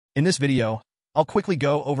In this video, I'll quickly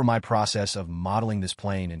go over my process of modeling this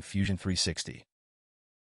plane in Fusion 360.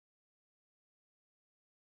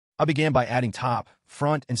 I began by adding top,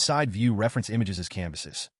 front, and side view reference images as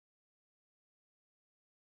canvases.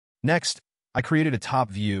 Next, I created a top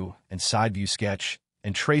view and side view sketch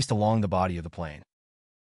and traced along the body of the plane.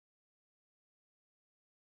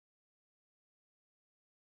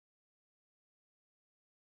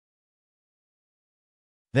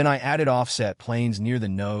 Then I added offset planes near the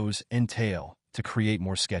nose and tail to create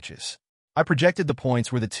more sketches. I projected the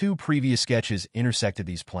points where the two previous sketches intersected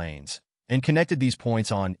these planes and connected these points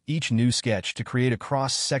on each new sketch to create a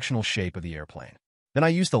cross-sectional shape of the airplane. Then I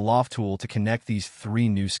used the loft tool to connect these three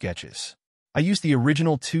new sketches. I used the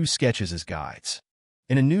original two sketches as guides.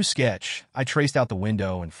 In a new sketch, I traced out the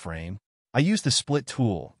window and frame. I used the split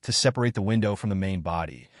tool to separate the window from the main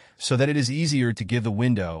body so that it is easier to give the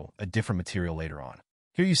window a different material later on.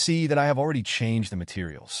 Here you see that I have already changed the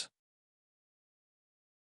materials.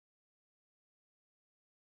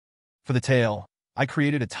 For the tail, I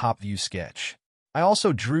created a top view sketch. I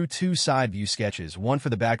also drew two side view sketches, one for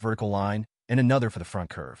the back vertical line and another for the front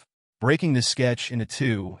curve. Breaking this sketch into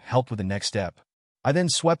two helped with the next step. I then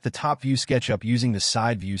swept the top view sketch up using the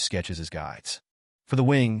side view sketches as guides. For the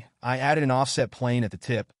wing, I added an offset plane at the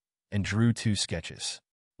tip and drew two sketches.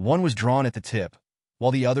 One was drawn at the tip,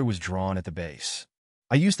 while the other was drawn at the base.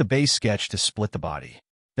 I used the base sketch to split the body.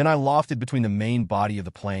 Then I lofted between the main body of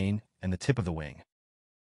the plane and the tip of the wing.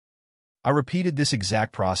 I repeated this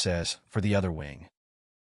exact process for the other wing.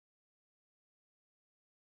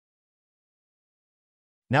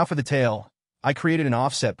 Now for the tail, I created an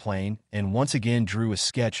offset plane and once again drew a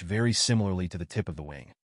sketch very similarly to the tip of the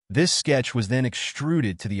wing. This sketch was then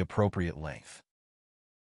extruded to the appropriate length.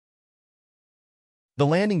 The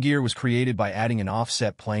landing gear was created by adding an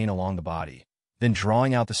offset plane along the body, then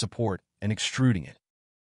drawing out the support and extruding it.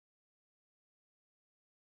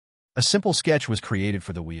 A simple sketch was created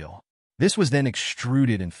for the wheel. This was then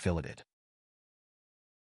extruded and filleted.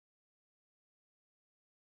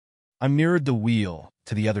 I mirrored the wheel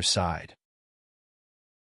to the other side.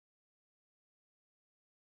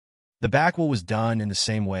 The back wheel was done in the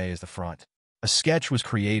same way as the front. A sketch was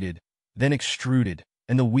created, then extruded,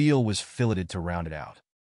 and the wheel was filleted to round it out.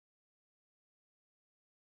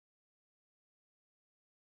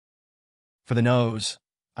 For the nose,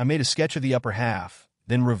 I made a sketch of the upper half,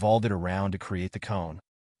 then revolved it around to create the cone.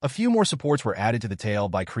 A few more supports were added to the tail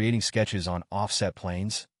by creating sketches on offset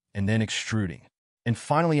planes, and then extruding. And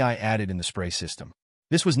finally, I added in the spray system.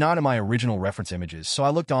 This was not in my original reference images, so I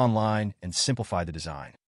looked online and simplified the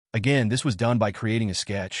design. Again, this was done by creating a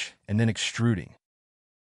sketch and then extruding.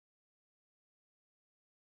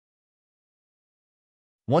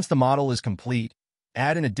 Once the model is complete,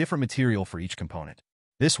 add in a different material for each component.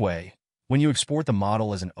 This way, when you export the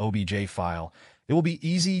model as an OBJ file, it will be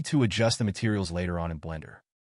easy to adjust the materials later on in Blender.